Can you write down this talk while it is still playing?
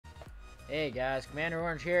Hey guys, Commander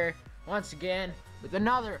Orange here, once again, with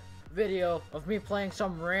another video of me playing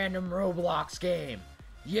some random Roblox game.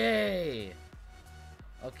 Yay!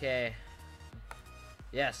 Okay.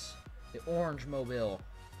 Yes, the Orange Mobile.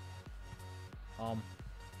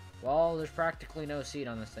 Well, there's practically no seat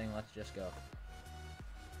on this thing, let's just go.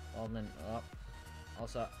 Well then,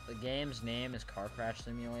 also, the game's name is Car Crash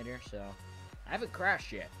Simulator, so I haven't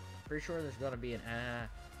crashed yet. Pretty sure there's gonna be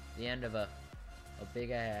the end of a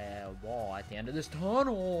big wall at the end of this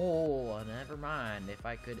tunnel. Never mind if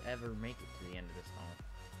I could ever make it to the end of this tunnel.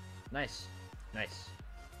 Nice, nice,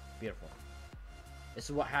 beautiful. This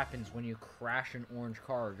is what happens when you crash an orange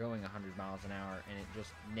car going 100 miles an hour and it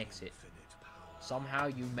just nicks it. Somehow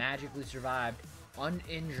you magically survived,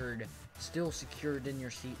 uninjured, still secured in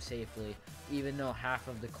your seat safely, even though half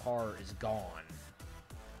of the car is gone.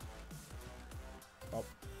 Oh,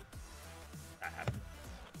 that happened.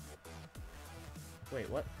 Wait,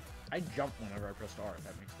 what? I jumped whenever I pressed R.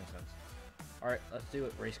 That makes no sense. Alright, let's do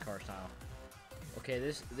it race car style. Okay,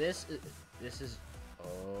 this is...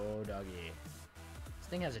 Oh, doggy. This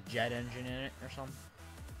thing has a jet engine in it or something.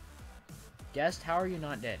 Guest, how are you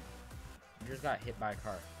not dead? You just got hit by a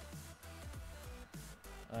car.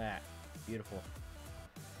 Oh yeah, beautiful.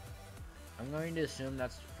 I'm going to assume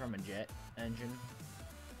that's from a jet engine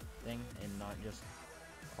thing and not just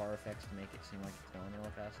car effects to make it seem like it's going real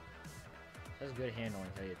fast. That's good handling,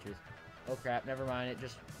 to tell you the truth. Oh crap, never mind, it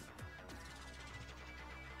just...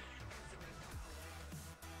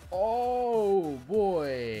 Oh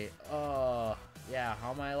boy! Yeah,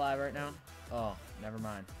 how am I alive right now? Oh, never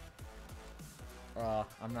mind.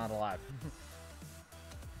 I'm not alive.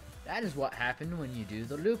 That is what happened when you do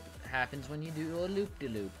the loop. Happens when you do a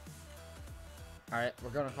loop-de-loop. Alright,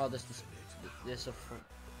 we're gonna call this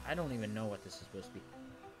I don't even know what this is supposed to be.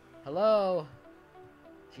 Hello?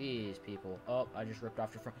 Jeez, people. Oh, I just ripped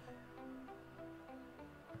off your front.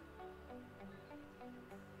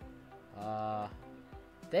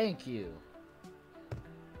 Thank you.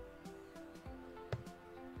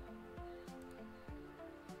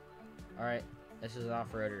 Alright, this is an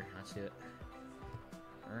off-roader. Let's do it.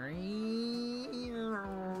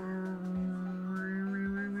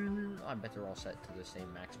 I bet they're all set to the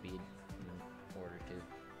same max speed in order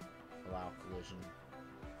to allow collision.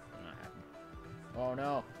 Not happening. Oh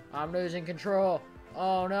no, I'm losing control.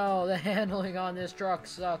 Oh no, the handling on this truck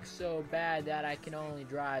sucks so bad that I can only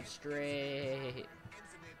drive straight.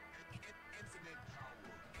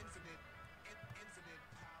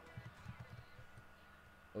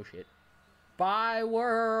 Oh shit. Bye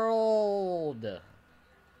world!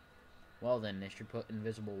 Well then, they should put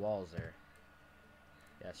invisible walls there.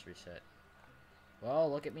 Yes, reset.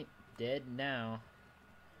 Well, look at me. Dead now.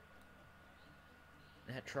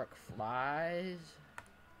 That truck flies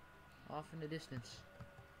off in the distance.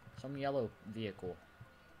 Some yellow vehicle.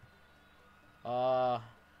 Was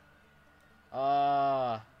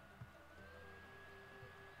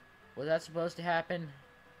that supposed to happen?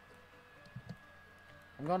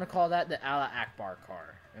 I'm gonna call that the Allah Akbar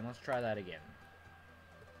car. And let's try that again.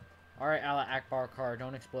 Alright, Allah Akbar car,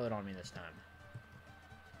 don't explode on me this time.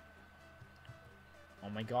 Oh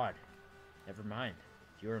my god. Never mind.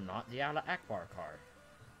 You're not the Allah Akbar car.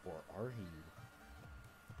 Or are you?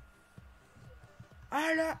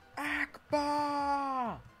 Allah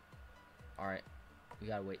Akbar! Alright. We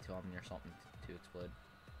gotta wait till I'm near something to explode.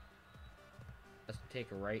 Let's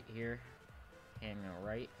take a right here. Hang a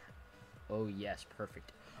right. Oh yes,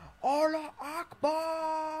 perfect. Allah Akbar!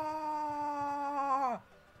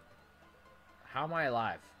 How am I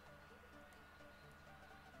alive?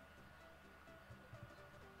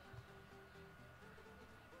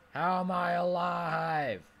 How am I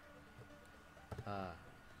alive?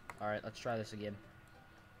 Alright, let's try this again.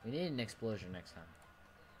 We need an explosion next time.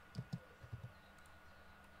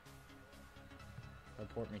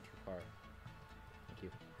 Teleport me too far. Thank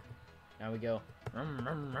you. Now we go.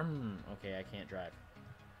 Okay, I can't drive.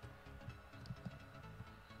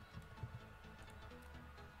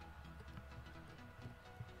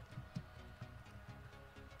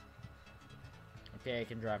 Okay, I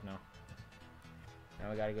can drive now.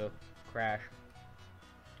 Now we gotta go crash.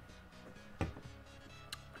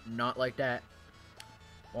 Not like that.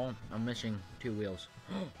 Well, I'm missing 2 wheels.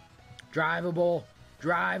 Drivable!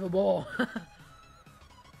 Drivable!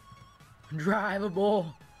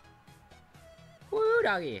 Drivable! Woo,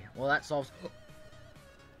 doggy! Well, that solves...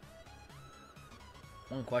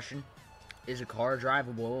 One question. Is a car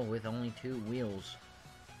drivable with only 2 wheels?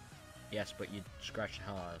 Yes, but you'd scratch the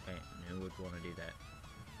hell out of the paint. Who would want to do that?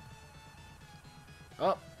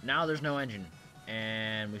 Oh, now there's no engine.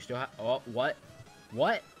 And we still have... Oh, what?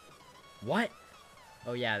 What? What?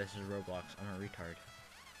 Oh yeah, this is Roblox. I'm a retard.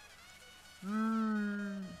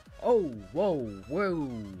 Oh, whoa, whoa.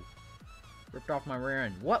 Ripped off my rear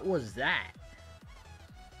end. What was that?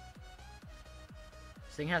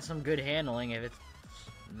 This thing has some good handling if it's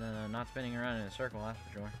not spinning around in a circle, that's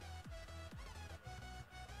for sure.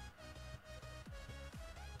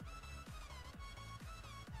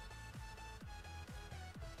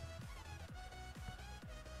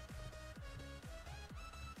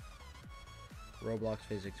 Roblox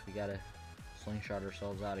physics, we gotta slingshot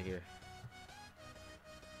ourselves out of here.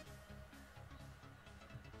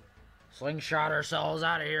 Slingshot ourselves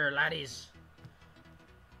out of here, laddies.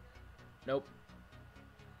 Nope.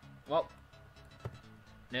 Well,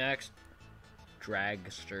 next.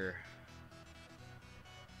 Dragster.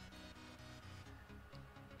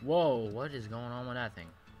 Whoa, what is going on with that thing?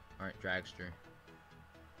 Alright, dragster.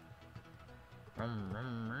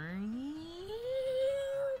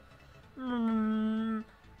 1,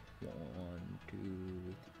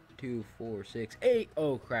 2, 4, 6, 8.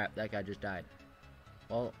 Oh crap, that guy just died.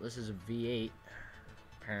 Well, this is a V8,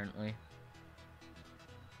 apparently.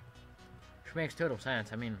 Which makes total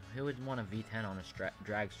sense. I mean, who would want a V10 on a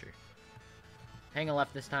dragster? Hang a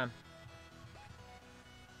left this time.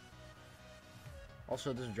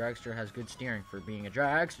 Also, this dragster has good steering for being a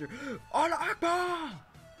dragster. Allah Akbar!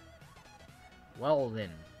 Well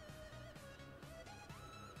then.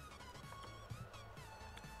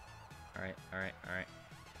 Alright, alright, alright.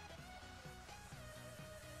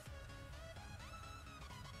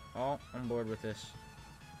 Oh, I'm bored with this.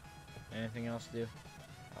 Anything else to do?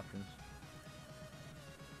 Options.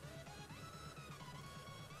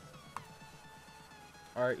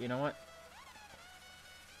 Alright, you know what?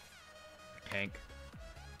 Tank.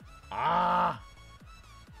 Ah!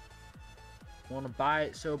 Want to buy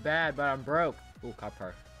it so bad, but I'm broke. Ooh, cop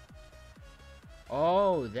car.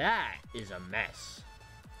 Oh, that is a mess.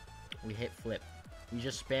 We hit flip. We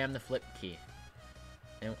just spam the flip key,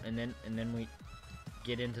 and then we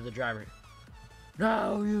get into the driver.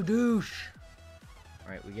 No, you douche! All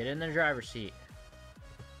right, we get in the driver's seat,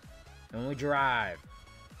 and we drive.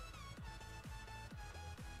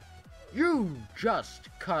 You just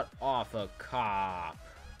cut off a cop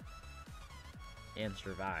and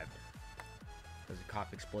survived because the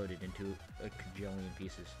cop exploded into a cajillion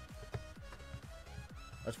pieces.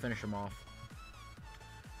 Let's finish him off.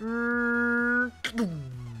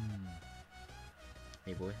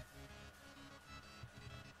 Hey boy.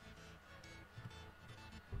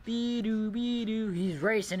 Be-doo, be-doo. He's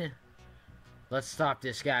racing it. Let's stop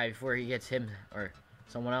this guy before he gets him or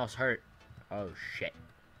someone else hurt. Oh shit.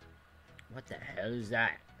 What the hell is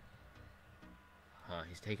that? Huh,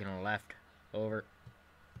 he's taking a left. Over.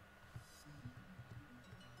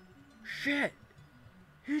 Shit!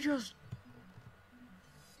 He just...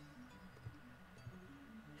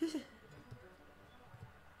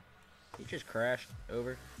 He just crashed.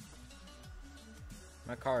 Over.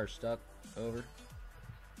 My car is stuck. Over.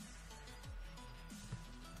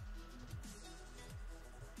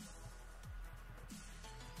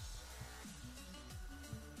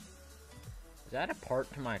 Is that a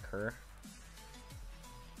part to my car?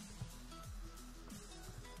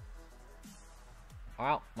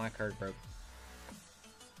 Wow, my card broke.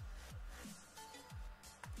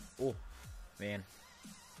 Oh, man.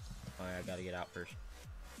 Oh, yeah, I gotta get out first.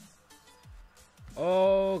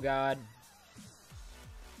 Oh, God.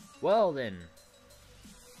 Well, then.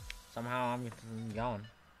 Somehow I'm going.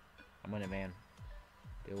 I'm in it, man.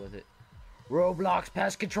 Deal with it. Roblox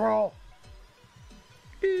pest control!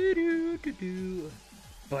 Do-do-do-do.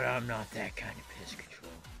 But I'm not that kind of pest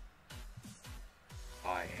control.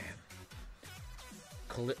 I am.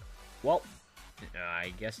 Well,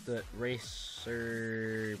 I guess the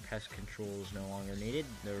racer pest control is no longer needed.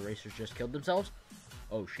 The racers just killed themselves.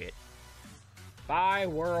 Oh shit. Bye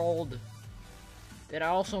world. Did I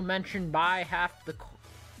also mention buy half the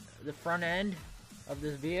front end of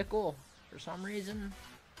this vehicle for some reason?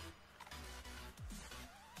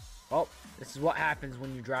 Well, this is what happens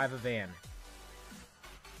when you drive a van.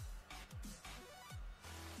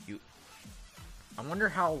 I wonder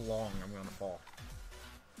how long I'm gonna fall.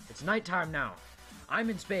 It's nighttime now. I'm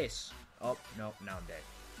in space. Oh, no, now I'm dead.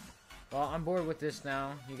 Well, I'm bored with this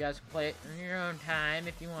now. You guys can play it in your own time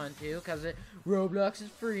if you want to, because Roblox is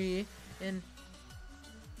free, and...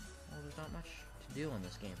 well, there's not much to do in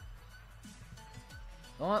this game.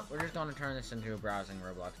 You know what? We're just gonna turn this into a browsing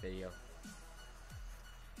Roblox video.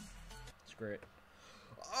 Screw it.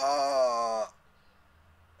 Oh,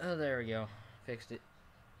 there we go. Fixed it.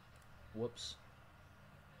 Whoops.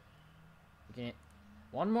 We can't...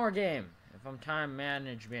 one more game. If I'm time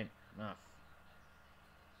management enough.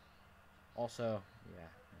 Also, yeah,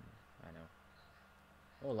 I know.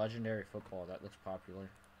 Oh, legendary football. That looks popular.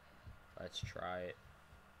 Let's try it.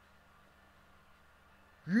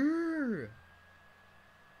 Yeah!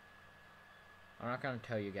 I'm not gonna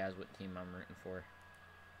tell you guys what team I'm rooting for.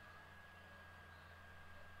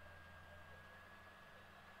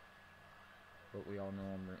 But we all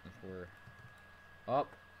know I'm rooting for. Up.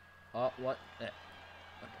 Up. What?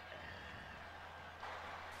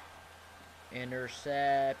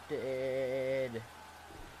 Intercepted.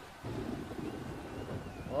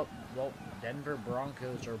 Oh, well, Denver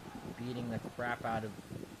Broncos are beating the crap out of...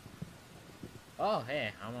 Oh,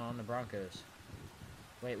 hey, I'm on the Broncos.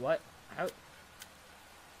 Wait, what? How?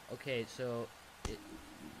 Okay, so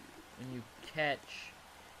when you catch,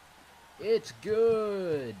 it's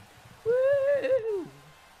good. Woo!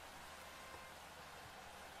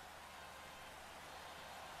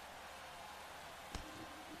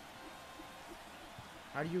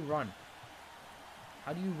 How do you run?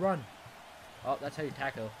 How do you run? Oh, that's how you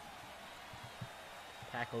tackle.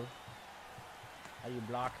 Tackle. How do you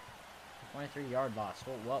block? 23-yard loss.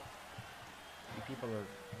 Oh, well. You people are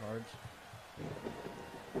yards.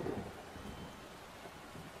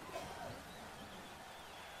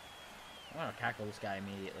 I want to tackle this guy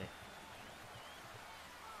immediately.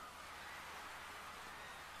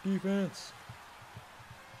 Defense.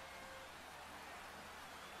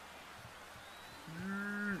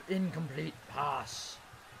 Incomplete pass.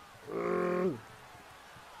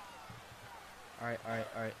 Alright.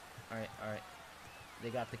 They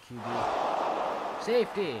got the QB.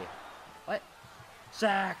 Safety. What?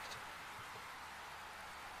 Sacked.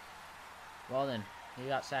 Well then, he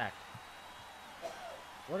got sacked.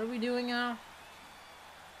 What are we doing now?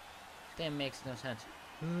 This game makes no sense.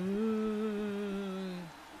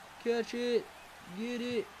 Catch it. Get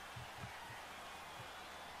it.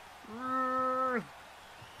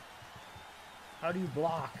 How do you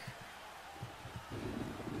block?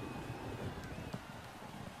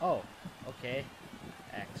 Oh, okay.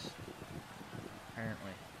 X.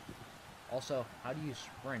 Apparently. Also, how do you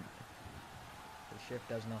sprint? The shift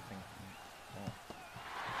does nothing. Oh.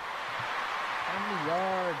 How many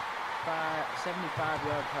yards?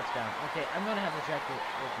 75-yard touchdown. Okay, I'm gonna have to check the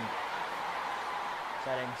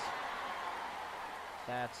settings.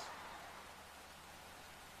 Stats.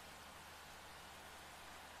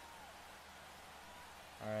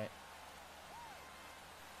 Alright.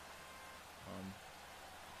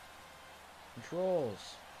 Controls.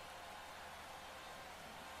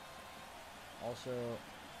 Also,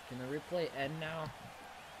 can the replay end now?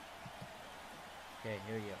 Okay,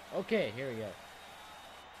 here we go. Okay, here we go.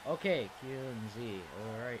 Okay, Q and Z.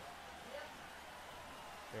 Alright.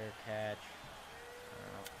 Fair catch.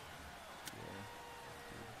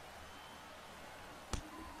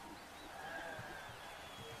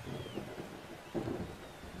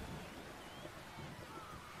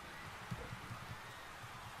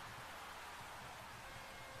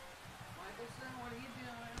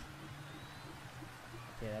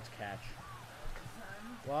 Okay, that's catch.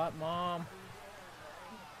 What, Mom?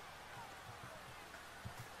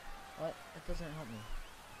 What? That doesn't help me.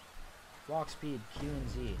 Walk speed, Q and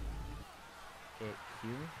Z. Okay, Q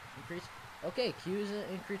increase. Okay, Q is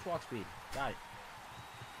increased walk speed. Got it.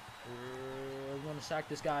 I'm gonna sack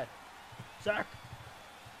this guy. Sack!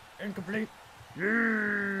 Incomplete!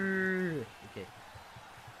 Yeah! Okay.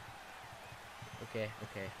 Okay.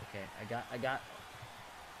 I got.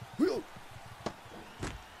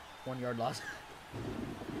 1 yard loss.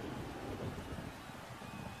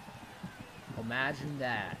 Imagine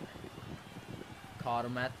that. Caught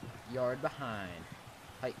him at yard behind.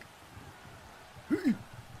 Hike.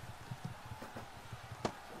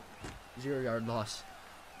 0 yard loss.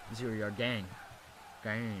 0 yard gain.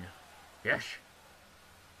 Gain. Yes.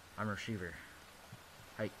 I'm a receiver.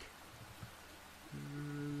 Hike.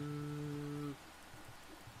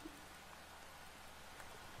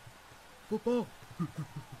 Football.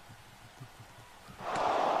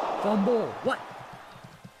 Fumble. What?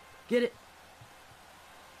 Get it.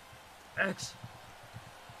 X.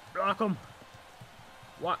 Block him.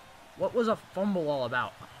 What was a fumble all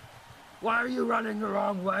about? Why are you running the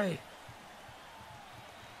wrong way?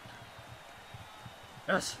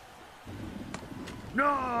 Yes.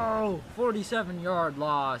 No! 47-yard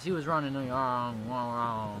loss. He was running the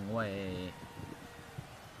wrong way.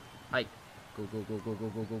 Hike. Go.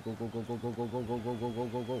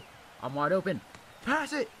 I'm wide open.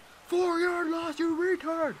 Pass it. 4-yard loss, you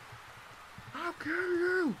retard. How can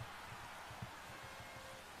you?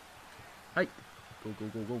 Hike. Go.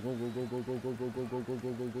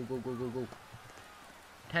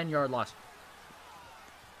 10-yard loss.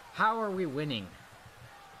 How are we winning?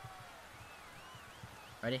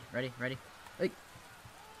 Ready, ready, ready. Like,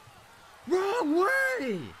 wrong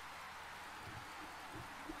way!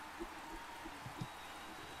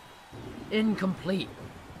 Incomplete.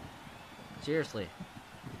 Seriously.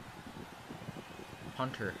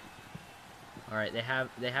 Punter. Alright, they have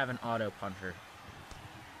an auto punter.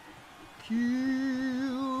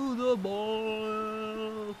 Cue the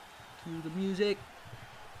ball to the music.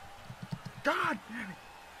 God damn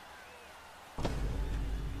it.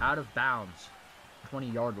 Out of bounds.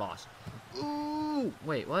 20-yard loss. Ooh!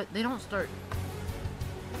 Wait, what? They don't start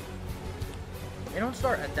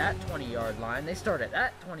at that 20-yard line. They start at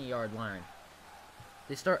that 20-yard line.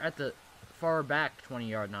 They start at the far back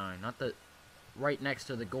 20-yard line, not the right next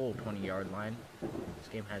to the goal 20-yard line. This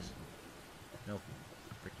game has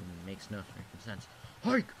makes no freaking sense.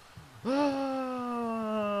 Hike!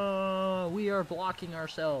 Ah! We are blocking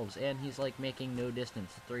ourselves, and he's like making no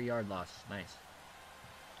distance. 3-yard loss. Nice.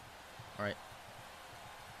 Alright.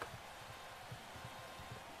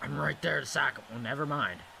 I'm right there to sack him. Well, never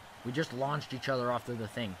mind. We just launched each other off of the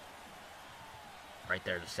thing. Right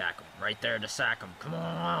there to sack him. Right there to sack him. Come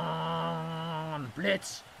on!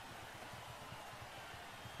 Blitz!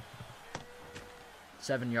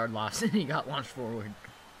 7-yard loss, and he got launched forward.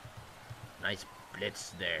 Nice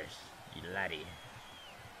blitz there, you laddie.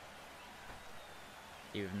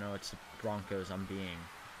 Even though it's the Broncos, I'm being...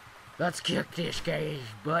 Let's kick this guy's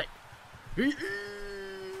butt.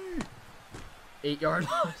 8-yard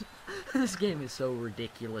loss. This game is so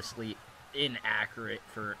ridiculously inaccurate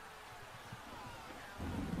for...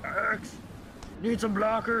 X! Need some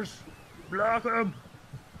blockers! Block him!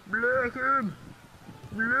 Block him!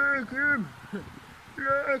 Block him!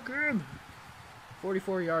 Block him!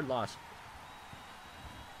 44-yard loss.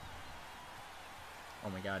 Oh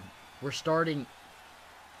my god. We're starting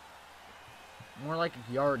more like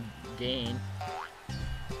a yard gain.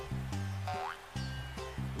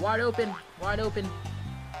 Wide open. Wide open.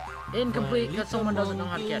 Incomplete because someone doesn't know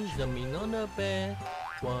how to catch.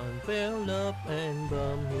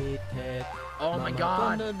 Oh my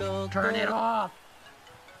god. Turn it off.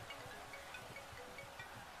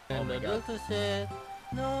 Oh my god.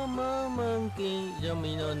 No more monkey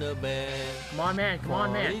jumping on the bed. Come on, man. Come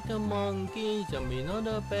on, man. Little monkey jumping on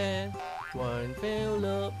the bed. One fell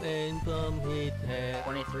up and from his head.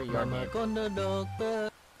 23-yard Mama called the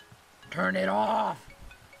doctor. Turn it off.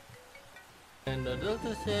 And the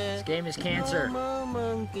doctor said, this game is cancer. No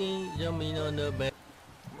more monkey jumping on the bed.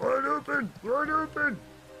 Wide open. Wide open.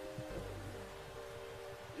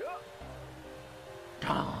 Yeah.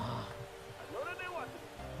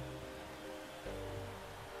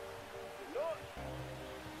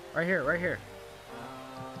 Right here, right here.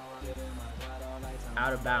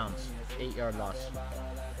 Out of bounds. 8-yard loss.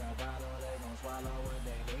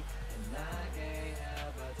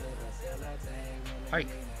 Hike.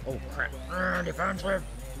 Oh crap. Defensive.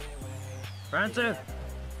 Defensive.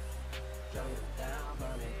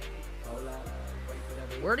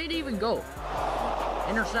 Where did he even go?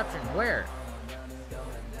 Interception. Where?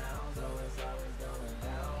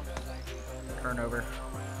 Turnover.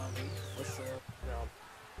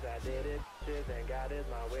 Did it, shit, and God is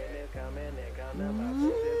my witness, coming and coming, my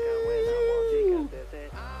sister come when I want, she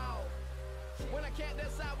consistent. When I can't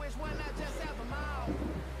decide which one, I just have them all.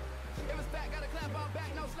 If it's back, gotta clap on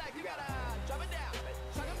back, no slack, you gotta drop it down,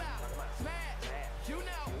 chuck 'em out, smash, you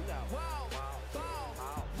know, whoa, ball,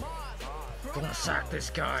 Mars, gonna sack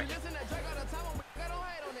this guy.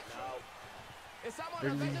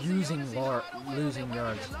 They're losing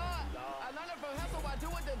yards.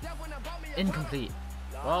 Incomplete.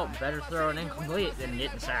 Well, better throw an incomplete than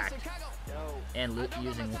getting sacked and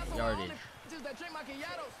using yardage.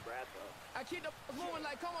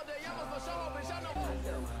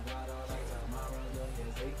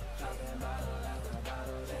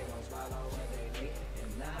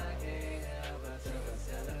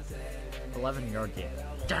 $11-yard game.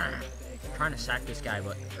 Damn! Trying to sack this guy,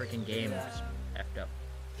 but freaking game is effed up.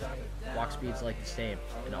 Walk speed's like the same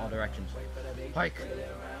in all directions. Hike!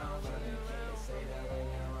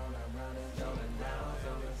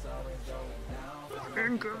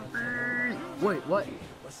 Incomplete! Wait, what?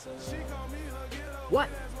 What?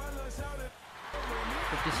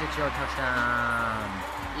 56-yard touchdown.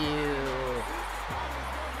 Ew.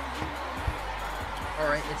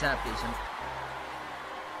 Alright, it's half decent.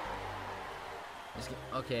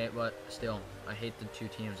 Okay, but still, I hate the two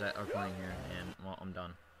teams that are playing here, and, well, I'm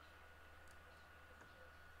done.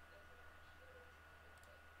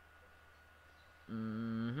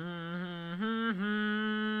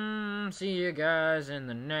 See you guys in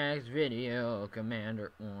the next video.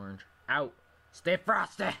 Commander Orange out. Stay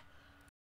frosty!